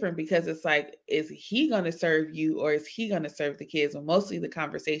sounds different because it's like, is he going to serve you or is he going to serve the kids? Well, mostly the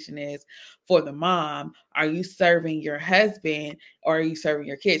conversation is for the mom. Are you serving your husband or are you serving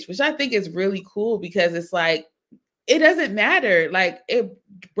your kids? Which I think is really cool because it's like, it doesn't matter. Like it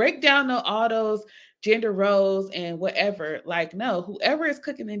break down all those gender roles and whatever. Like, no, whoever is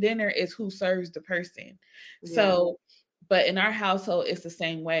cooking the dinner is who serves the person. yeah, So, but in our household, it's the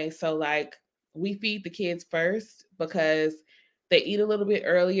same way. So like we feed the kids first because they eat a little bit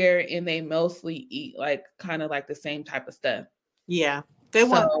earlier and they mostly eat like kind of like the same type of stuff. yeah. They So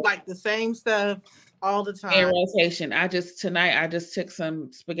want like the same stuff all the in time. rotation. I just took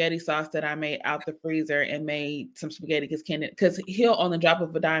some spaghetti sauce that I made out the freezer and made some spaghetti because he'll on the drop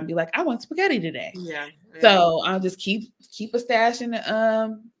of a dime be like, I want spaghetti today. Yeah, yeah, So I'll just keep a stash in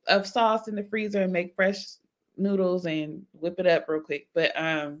the of sauce in the freezer and make fresh noodles and whip it up real quick. But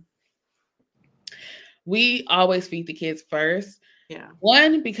we always feed the kids first. yeah,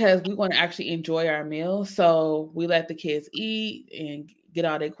 One, because we want to actually enjoy our meal. So we let the kids eat and get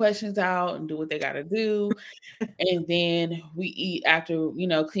all their questions out and do what they got to do. And then we eat after,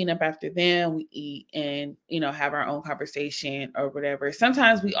 clean up after them. We eat and, have our own conversation or whatever.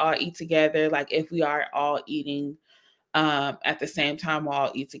 Sometimes we all eat together. Like if we are all eating at the same time, we'll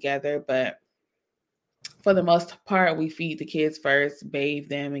all eat together. But for the most part, we feed the kids first, bathe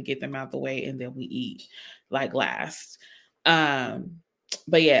them and get them out the way, and then we eat like last. Um,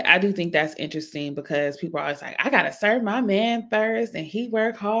 but yeah, I do think that's interesting because people are always like, I gotta serve my man first, and he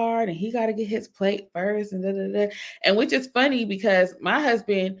work hard, and he gotta get his plate first, and da da da. And which is funny because my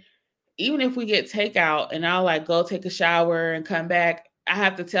husband, even if we get takeout, and I'll like go take a shower and come back, I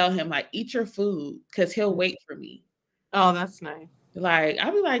have to tell him like, eat your food because he'll wait for me. oh, that's nice. Like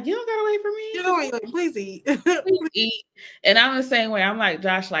I'll be like, you don't gotta wait for me You know because what? Like, please eat. please eat. And I'm the same way. I'm like,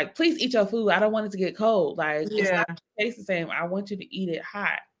 Josh, like, please eat your food. I don't want it to get cold. Like, it's Yeah, not gonna taste the same. I want you to eat it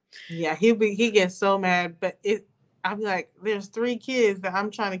hot. yeah. He gets so mad, but it. I'm like, there's three kids that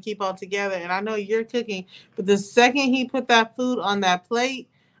I'm trying to keep all together, and I know you're cooking, but the second he put that food on that plate,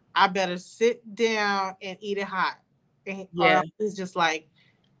 I better sit down and eat it hot, or Yeah. else it's just like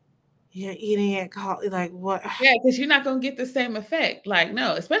you're eating it cold. Like what? Yeah, because you're not gonna get the same effect. Like,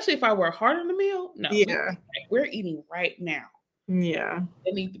 no, especially if I work hard on the meal. No, Yeah, we're eating right now. yeah,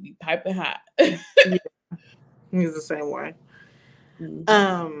 It needs to be piping hot. yeah. He's the same way. Mhm.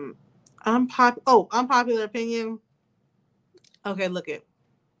 Um, unpopular opinion. Okay, look it.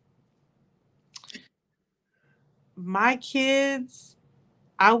 My kids,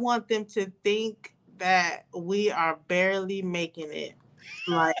 I want them to think that we are barely making it,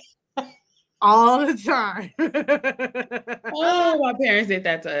 like all the time. Oh, my parents did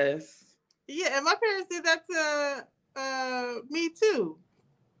that to us. Yeah, and my parents did that to me too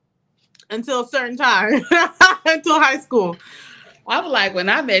until a certain time, until high school. I was like, when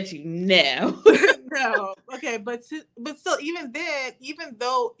I met you now. No, okay, but still, even then, even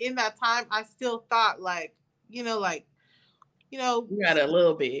though in that time, I still thought like, like, you know, You got a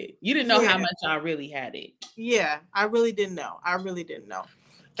little bit. You didn't know how yeah, much I really had it. yeah, I really didn't know. I really didn't know.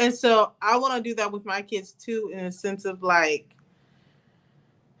 And so I want to do that with my kids too, in a sense of like,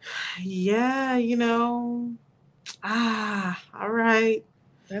 yeah, all right.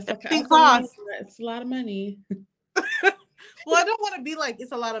 That's Everything a lot. costs. It's a lot of money. Well, I don't want to be like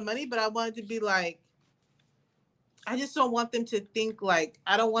it's a lot of money, but I want it to be like I just don't want them to think like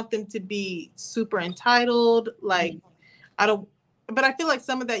I don't want them to be super entitled. Like I don't, but I feel like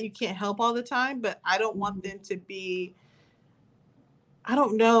some of that you can't help all the time. But I don't want Mhm. them to be. I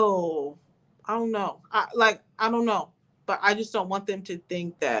don't know. I don't know. I don't know. But I just don't want them to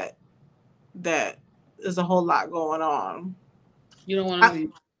think that there's a whole lot going on. You don't want them I, to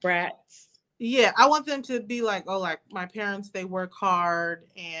be brats. yeah, I want them to be like, oh, like my parents, they work hard,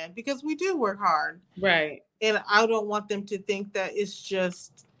 and because we do work hard, Right. and I don't want them to think that it's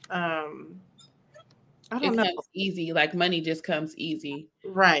just, I don't It know, comes easy. Like money just comes easy.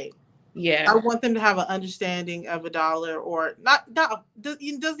 right. I Yeah. want them to have an understanding of a dollar, or not.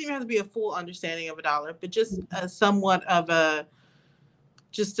 It doesn't even have to be a full understanding of a dollar, but just a somewhat of a,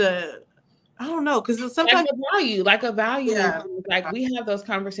 just a, I don't know, because sometimes, Like a value in yeah, things. Like we have those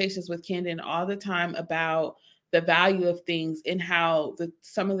conversations with Kendon all the time about the value of things and how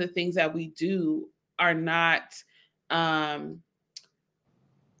some of the things that we do are not, um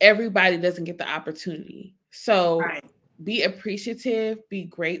everybody doesn't get the opportunity. So Right. be appreciative, be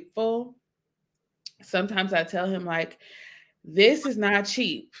grateful. Sometimes I tell him, like, this is not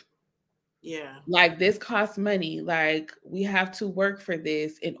cheap. Yeah. Like, this costs money. Like, we have to work for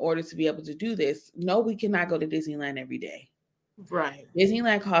this in order to be able to do this. No, we cannot go to Disneyland every day. Right.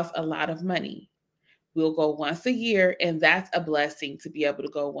 Disneyland costs a lot of money. We'll go once a year, and that's a blessing to be able to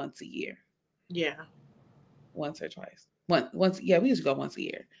go once a year. Yeah. Once or twice. Once, yeah, we just go once a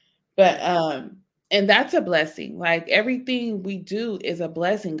year. But Yeah. and that's a blessing. Like, everything we do is a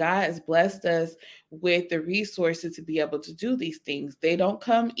blessing. God has blessed us with the resources to be able to do these things. They don't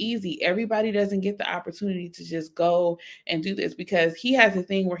come easy. Everybody doesn't get the opportunity to just go and do this, because he has a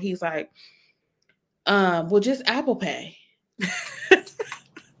thing where he's like, well, just Apple Pay.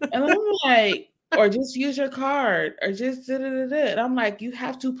 And I'm like, or just use your card, or just da da da da. And I'm like, you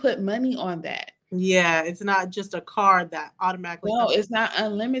have to put money on that. Yeah, it's not just a card that automatically No, comes. it's not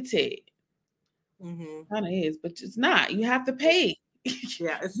unlimited. Mm-hmm. Kind of is, but it's not. You have to pay. You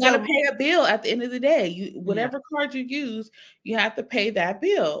Yeah, it's got to still. pay a bill at the end of the day. You, Yeah. whatever card you use, you have to pay that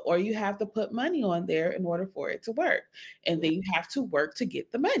bill, or you have to put money on there in order for it to work. And Yeah. then you have to work to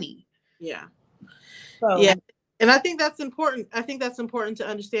get the money. Yeah. Yeah. So And I think that's important. I think that's important to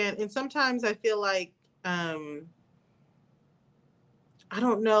understand. And sometimes I feel like, um, I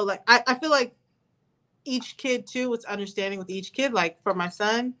don't know, like I feel like each kid too, it's understanding with each kid. Like for my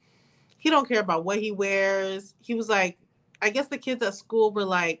son, he don't care about what he wears. He was like, I guess the kids at school were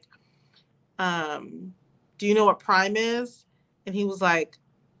like, do you know what Prime is? And he was like,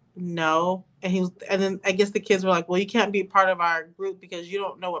 no. And then I guess the kids were like, well, you can't be part of our group because you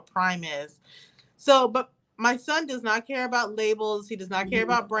don't know what Prime is. So, but my son does not care about labels. He does not care mhm,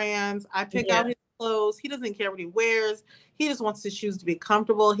 about brands. I pick yeah, out his clothes. He doesn't care what he wears. He just wants to choose to be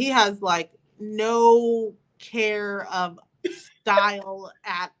comfortable. He has like no care of style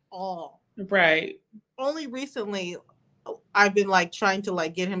at all. right, Only recently I've been like trying to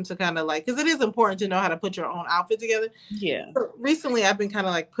like get him to kind of like, because it is important to know how to put your own outfit together. yeah, So recently I've been kind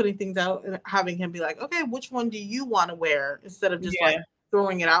of like putting things out and having him be like, okay, which one do you want to wear, instead of just like yeah,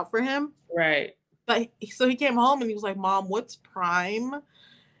 throwing it out for him. right. But so he came home and he was like, Mom, what's Prime?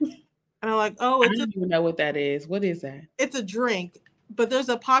 And I'm like, oh, I don't even know what that is. What is that? it's a drink. But there's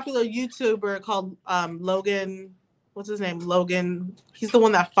a popular YouTuber called Logan. What's his name? Logan. He's the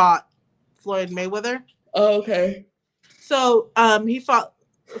one that fought Floyd Mayweather. Oh, okay. So he fought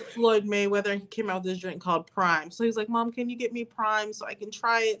Floyd Mayweather and he came out with this drink called Prime. So he's like, Mom, can you get me Prime so I can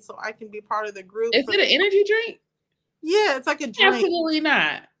try it, so I can be part of the group? Is it an energy drink? Yeah, it's like a drink. Absolutely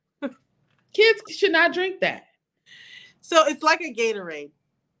not. Kids should not drink that. So it's like a Gatorade.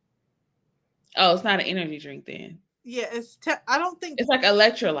 Oh, it's not an energy drink then. Yeah, I don't think. It's like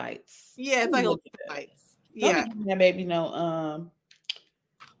electrolytes. Yeah, Let it's me like look it up. electrolytes. Don't be Yeah. giving that baby no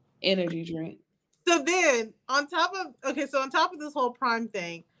energy drink. So then, on top of this whole Prime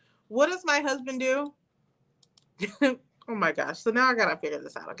thing, what does my husband do? Oh my gosh! So now I gotta figure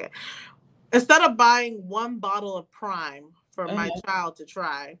this out. Okay, instead of buying one bottle of Prime for my Uh-huh. child to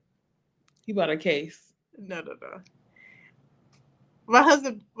try, You bought a case. no, no, no. My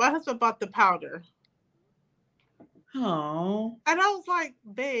husband bought the powder, Oh. and I was like,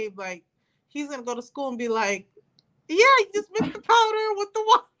 babe, like he's gonna go to school and be like, yeah, you just mix the powder with the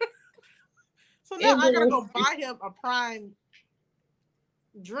water. So now I gotta go buy him a Prime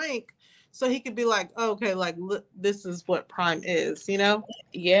drink so he could be like, oh, okay, like look, this is what Prime is, you know?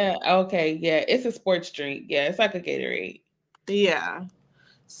 Yeah. Okay. Yeah. It's a sports drink. Yeah. It's like a Gatorade. Yeah.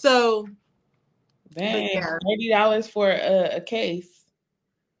 So, but Dang. yeah, $30 for a case.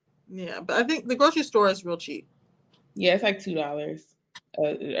 yeah. But I think the grocery store is real cheap. Yeah. It's like $2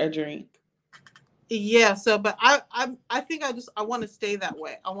 a drink. Yeah. So, but I think I want to stay that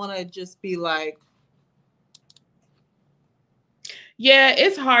way. I want to just be like, Yeah.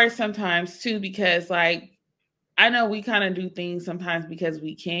 It's hard sometimes too, because like, I know we kind of do things sometimes because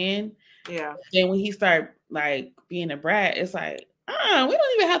we can. yeah, Then when he start like being a brat, it's like, we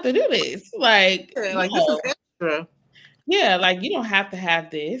don't even have to do this. Like, yeah, like this is extra. yeah, like you don't have to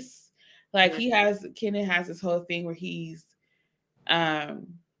have this. Like Yeah. Kenan has this whole thing where he's um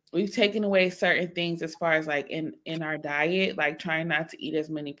we've taken away certain things as far as like in our diet, like trying not to eat as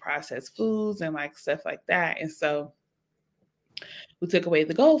many processed foods and like stuff like that. And so we took away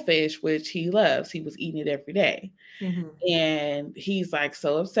the goldfish, which he loves. He was eating it every day. Mm-hmm. And he's like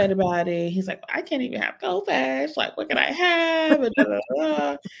so upset about it. He's like, I can't even have goldfish. Like, what can I have? And, da, da,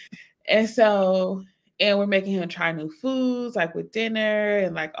 da. And so and we're making him try new foods like with dinner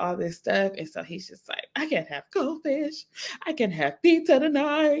and like all this stuff. And so he's just like, I can't have goldfish. I can have pizza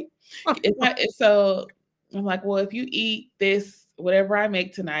tonight. So I'm like, well, if you eat this, whatever I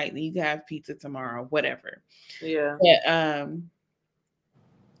make tonight, then you can have pizza tomorrow, whatever. Yeah. But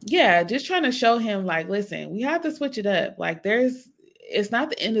yeah, just trying to show him like, listen, we have to switch it up. Like it's not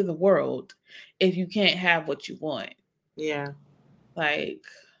the end of the world if you can't have what you want. Yeah. Like,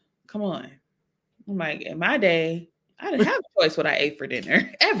 come on. I'm like, in my day, I didn't have a choice what I ate for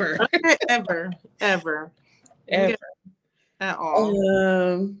dinner ever. Okay, ever. Ever. Okay, at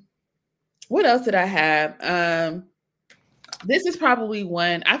all. What else did I have? This is probably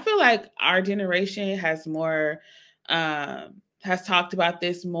one I feel like our generation has talked about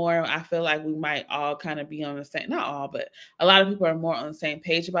this more. I feel like we might all kind of be on the same, not all, but a lot of people are more on the same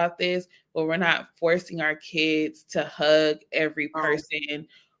page about this, but we're not forcing our kids to hug every Oh, person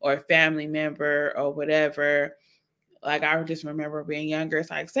or family member or whatever. Like I just remember being younger,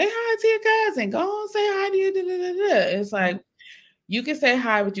 it's like, say hi to your cousin, go on, say hi to you. Da, da, da, da. It's like you can say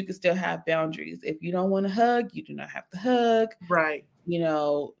hi, but you can still have boundaries. If you don't want to hug, you do not have to hug. right.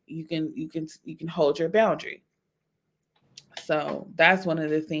 You can hold your boundary. So that's one of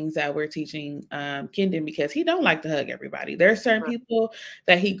the things that we're teaching Kendon, because he don't like to hug everybody. There are certain Right. people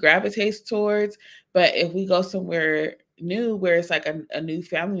that he gravitates towards, but if we go somewhere new where it's like a new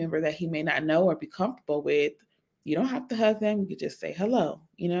family member that he may not know or be comfortable with, you don't have to hug them. You can just say hello.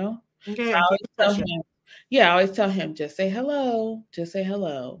 So Okay, I and keep always it tell pushing. him, yeah, I always tell him, just say hello.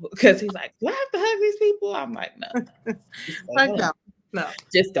 Because he's like, do I have to hug these people? I'm like, no, just say Like hello. no, no.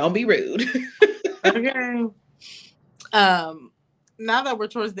 Just don't be rude. Okay. Um, now that we're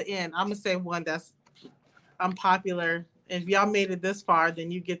towards the end, I'm gonna say one that's unpopular. If y'all made it this far, then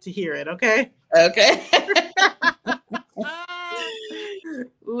you get to hear it. Okay. Okay.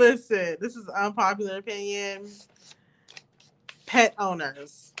 Listen, this is unpopular opinion. Pet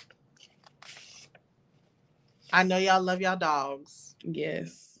owners. I know y'all love y'all dogs,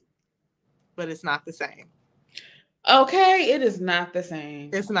 Yes. but it's not the same. Okay, it is not the same.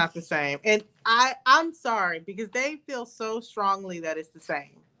 It's not the same. And I'm sorry because they feel so strongly that it's the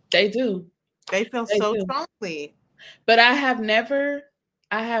same. They do. They feel They so do. strongly. But I have never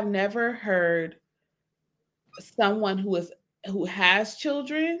heard someone who has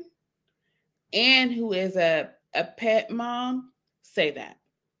children and who is a pet mom say that.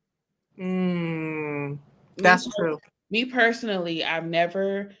 Mm, Me that's true. me personally, I've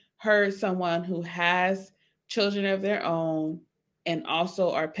never heard someone who has children of their own and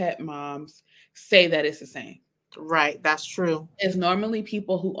also are pet moms say that it's the same. Right. That's true. It's normally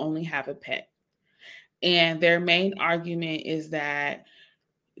people who only have a pet. And their main argument is that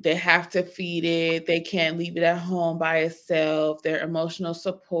they have to feed it, they can't leave it at home by itself, their emotional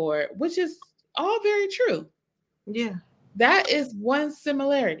support, which is all very true. Yeah. That is one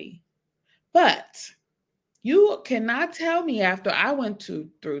similarity. But you cannot tell me after I went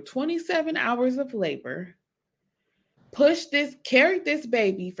through 27 hours of labor, carried this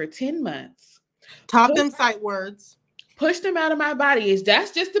baby for 10 months, Taught push, them sight words. pushed them out of my body.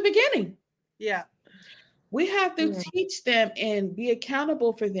 That's just the beginning. Yeah. We have to Yeah. teach them and be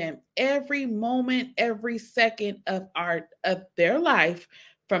accountable for them every moment, every second of their life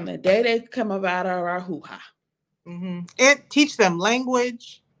from the day they come up out of our hoo-ha. And teach them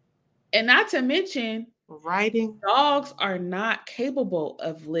language, And not to mention, writing. dogs are not capable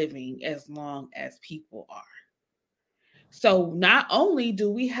of living as long as people are. So not only do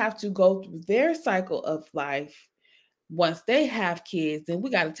we have to go through their cycle of life once they have kids, then we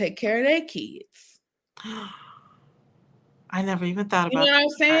got to take care of their kids. I never even thought You know about what I'm that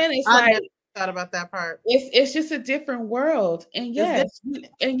part. saying? It's I like never thought about that part. it's just a different world. And It's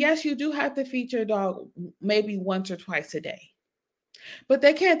different. yes, you do have to feed your dog maybe once or twice a day. But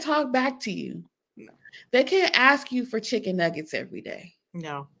they can't talk back to you. No. They can't ask you for chicken nuggets every day.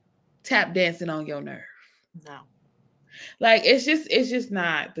 No. Tap dancing on your nerve. No. Like it's just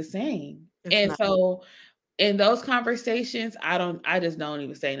not the same. It's And not. so in those conversations, I just don't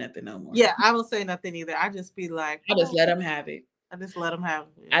even say nothing no more. Yeah, I don't say nothing either. I just be like, I just oh, let them have it. I just let them have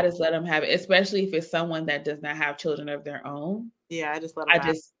it. I just let them have it, especially if it's someone that does not have children of their own. Yeah, I just let them I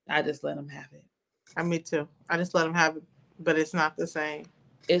have just I just let them have it. it. Me too. I just let them have it, but it's not the same.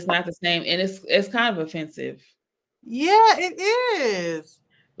 It's not the same, and it's kind of offensive. Yeah, it is.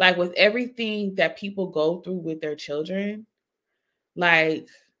 Like with everything that people go through with their children, like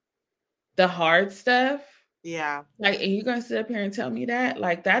the hard stuff, Yeah. like, and you're gonna sit up here and tell me that,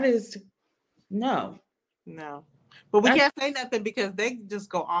 like, that is no. No. But we That's can't say nothing because they just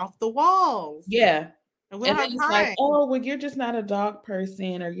go off the walls. yeah. And we And don't then have it's like, time. oh, well, you're just not a dog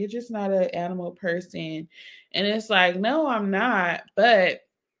person or you're just not an animal person. And it's like, no, I'm not. But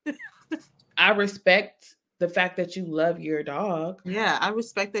I respect the fact that you love your dog. Yeah, I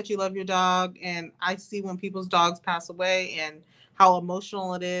respect that you love your dog, and I see when people's dogs pass away and how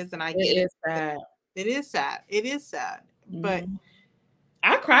emotional it is, and I get It it. is sad. It is sad. It is sad. But Mhm.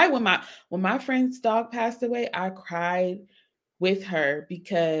 I cried when my friend's dog passed away. I cried with her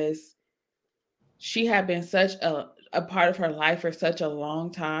because she had been such a part of her life for such a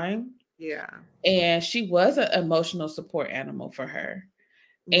long time. yeah, And she was an emotional support animal for her.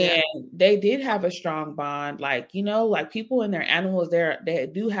 yeah, And they did have a strong bond. Like, like people and their animals, they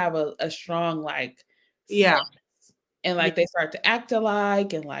do have a strong like sense, yeah, and yeah, like they start to act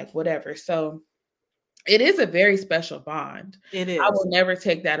alike and like whatever. So it is a very special bond. it I is. will never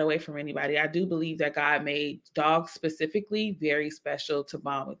take that away from anybody. I do believe that God made dogs specifically very special to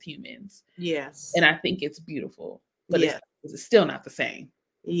bond with humans. And Yes, I think it's beautiful, but yes, it's still not the same.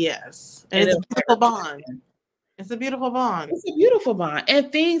 yes. And And it's a it'll beautiful never be bond. the same. It's a beautiful bond. It's a beautiful bond. And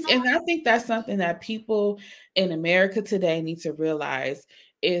I think that's something that people in America today need to realize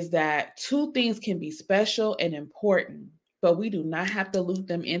is that two things can be special and important, but we do not have to loop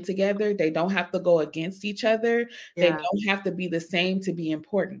them in together. They don't have to go against each other. They Yeah, don't have to be the same to be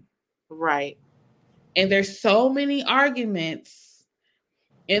important. right. And there's so many arguments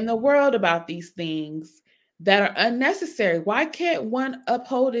in the world about these things that are unnecessary. Why can't one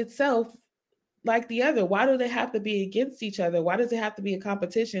uphold itself like the other? Why do they have to be against each other? Why does it have to be a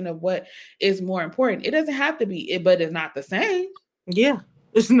competition of what is more important? It doesn't have to be, but it's not the same. Yeah,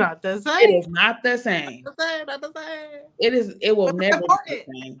 it's not the It same. is not the same. Not the same. Not the same. It will But it's never be the important.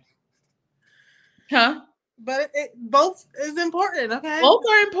 same. Huh? But it both is important. Okay. Both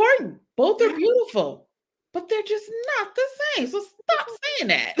are important. Both are beautiful, but they're just not the same. So stop saying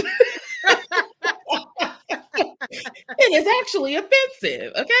that. It is actually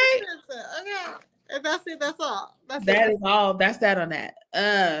offensive. Okay. Okay. And that's it. That's all. That's it. That is all. That's that on that.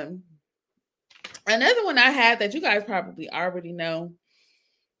 Another one I had that you guys probably already know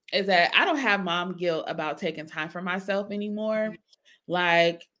is that I don't have mom guilt about taking time for myself anymore.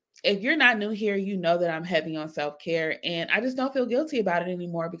 Like, if you're not new here, you know that I'm heavy on self care, and I just don't feel guilty about it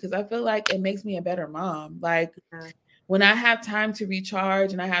anymore because I feel like it makes me a better mom. Like, Yeah. when I have time to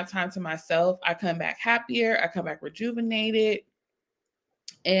recharge and I have time to myself, I come back happier, I come back rejuvenated,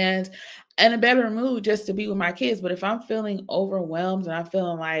 and in a better mood just to be with my kids. But if I'm feeling overwhelmed and I'm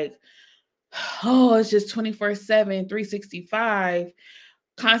feeling like, oh, it's just 24/7, 365,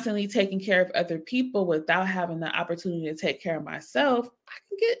 constantly taking care of other people without having the opportunity to take care of myself, I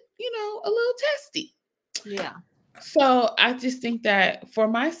can get, a little testy. Yeah. So I just think that for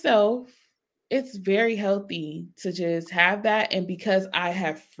myself, it's very healthy to just have that. And because I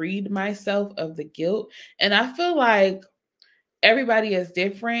have freed myself of the guilt, and I feel like everybody is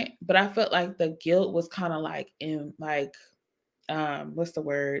different, but I felt like the guilt was kind of like in like what's the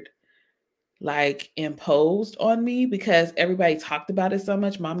word? Like imposed on me because everybody talked about it so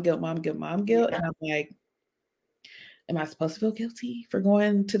much, mom guilt, mom guilt, mom guilt. Yeah. And I'm like, am I supposed to feel guilty for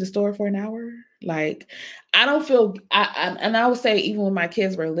going to the store for an hour? Like, I don't feel, and I would say, even when my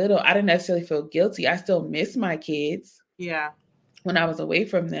kids were little, I didn't necessarily feel guilty. I still miss my kids Yeah. when I was away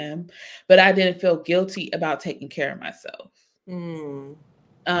from them, but I didn't feel guilty about taking care of myself. Mm.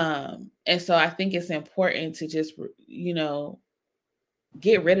 And so I think it's important to just,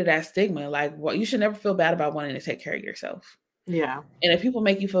 get rid of that stigma. Like, what, you should never feel bad about wanting to take care of yourself. Yeah. And if people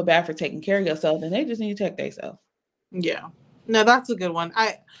make you feel bad for taking care of yourself, then they just need to check themselves. Yeah. No, that's a good one.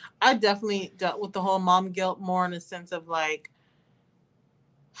 I definitely dealt with the whole mom guilt more in a sense of like,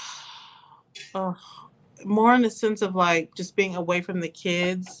 oh, more in the sense of like just being away from the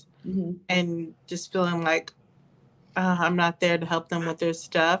kids Mm-hmm. and just feeling like I'm not there to help them with their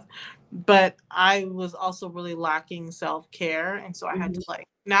stuff. But I was also really lacking self care. And so I had Mm-hmm. to like,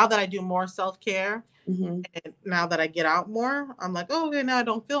 now that I do more self care Mm-hmm. and now that I get out more, I'm like, oh, okay, now I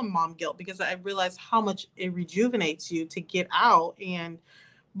don't feel mom guilt because I realize how much it rejuvenates you to get out. And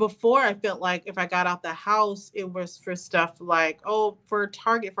before I felt like if I got out the house, it was for stuff like, oh, for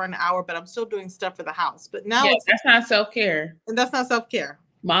Target for an hour, but I'm still doing stuff for the house. But now Yeah, it's, that's not self care. and that's not self care.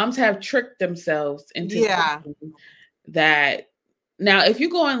 Moms have tricked themselves into Yeah. thinking that now, if you're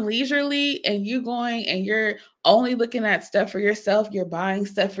going leisurely and you're going and you're only looking at stuff for yourself, you're buying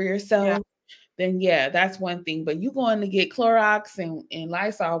stuff for Yeah. yourself, then yeah, that's one thing. But you going to get Clorox and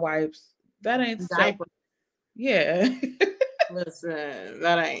Lysol wipes, that ain't self. Diaper. Yeah. Listen,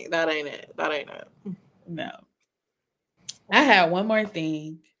 that ain't it. That ain't it. No. I had one more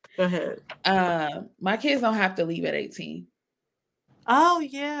thing. Go ahead. My kids don't have to leave at 18. Oh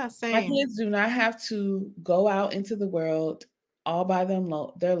yeah, My same. kids do not have to go out into the world all by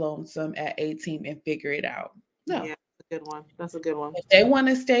their lonesome at 18 and figure it out. No. Yeah, that's a good one. That's a good one. If they want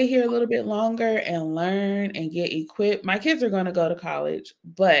to stay here a little bit longer and learn and get equipped, my kids are going to go to college,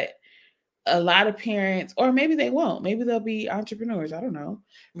 but a lot of parents, or maybe they won't, maybe they'll be entrepreneurs. I don't know.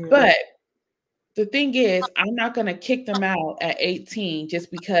 Yeah. But the thing is, I'm not going to kick them out at 18 just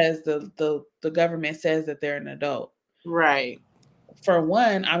because the government says that they're an adult. Right. For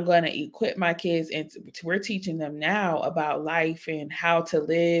one, I'm going to equip my kids, and we're teaching them now about life and how to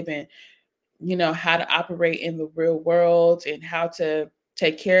live, and how to operate in the real world, and how to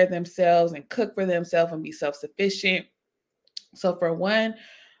take care of themselves and cook for themselves and be self-sufficient. So for one,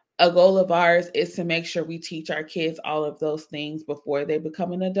 a goal of ours is to make sure we teach our kids all of those things before they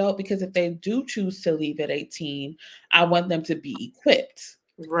become an adult, because if they do choose to leave at 18, I want them to be equipped.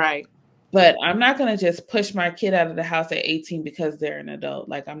 Right. But I'm not going to just push my kid out of the house at 18 because they're an adult.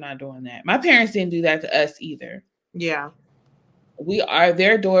 Like, I'm not doing that. My parents didn't do that to us either. Yeah.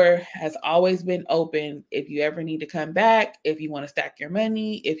 Their door has always been open. If you ever need to come back, if you want to stack your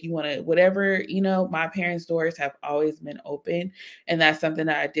money, if you want to, whatever, my parents' doors have always been open. And that's something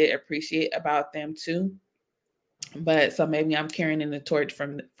that I did appreciate about them too. But so maybe I'm carrying in the torch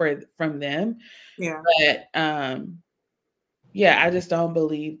from them. Yeah. But yeah, I just don't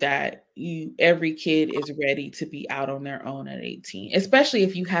believe that every kid is ready to be out on their own at 18, especially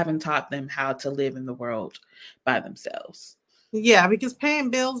if you haven't taught them how to live in the world by themselves. Yeah, because paying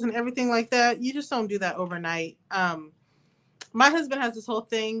bills and everything like that, you just don't do that overnight. My husband has this whole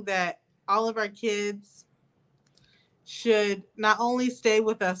thing that all of our kids should not only stay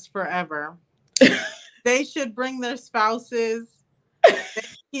with us forever, they should bring their spouses, their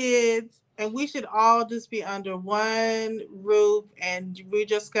kids, and we should all just be under one roof. And we're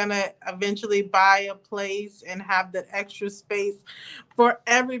just gonna eventually buy a place and have the extra space for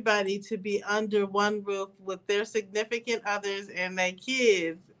everybody to be under one roof with their significant others and their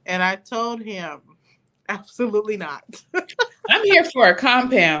kids. And I told him, absolutely not. I'm here for a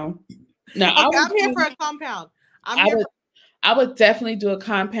compound. Now, Okay, I'm here for a compound. I'm I here would for I would definitely do a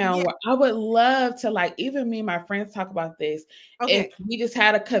compound yeah. where I would love to, like, even me and my friends talk about this. If Okay. we just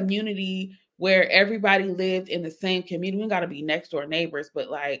had a community where everybody lived in the same community, we got to be next door neighbors,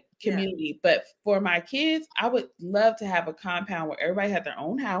 but like Yeah. community. But for my kids, I would love to have a compound where everybody had their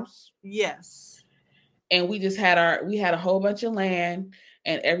own house, Yes. and we had a whole bunch of land,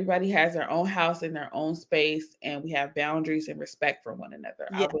 and everybody has their own house and their own space, and we have boundaries and respect for one another.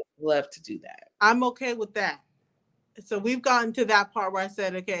 I Yeah. would love to do that. I'm okay with that. So we've gotten to that part where I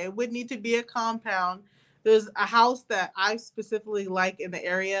said, okay, it would need to be a compound. There's a house that I specifically like in the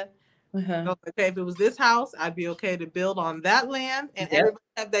area. Uh-huh. Okay, if it was this house, I'd be okay to build on that land and Yep. everybody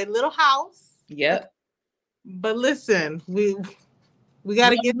have their little house. Okay. Yep. But listen, we got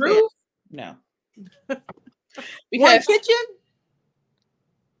to One get there. roof? No. One Because kitchen?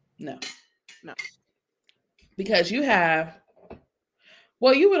 no. No. Because you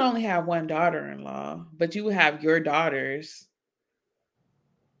would only have one daughter-in-law, but you would have your daughters.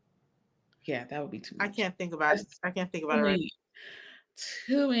 Yeah, that would be too I much. can't think about it. That's I can't think too about it right many,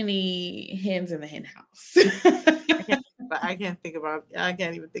 too many hens in the hen house. now. I can't think about I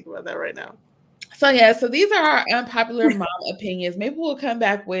can't even think about that right now. So yeah, so these are our unpopular mom opinions. Maybe we'll come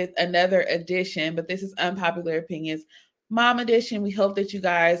back with another edition, but this is unpopular opinions. Mom edition. We hope that you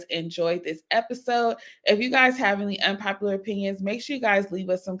guys enjoyed this episode. If you guys have any unpopular opinions, make sure you guys leave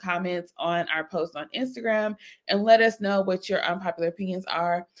us some comments on our post on Instagram and let us know what your unpopular opinions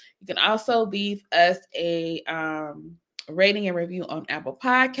are. You can also leave us a rating and review on Apple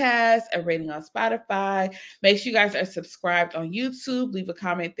Podcasts, a rating on Spotify. Make sure you guys are subscribed on YouTube. Leave a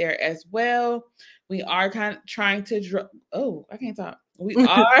comment there as well. We are kind of trying to I can't talk. We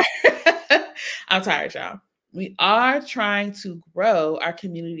are I'm tired, y'all. We are trying to grow our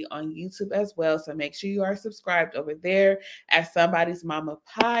community on YouTube as well. So make sure you are subscribed over there at Somebody's Mama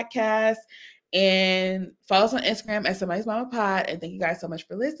Podcast. And follow us on Instagram at Somebody's Mama Pod. And thank you guys so much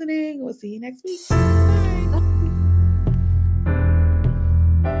for listening. We'll see you next week. Bye.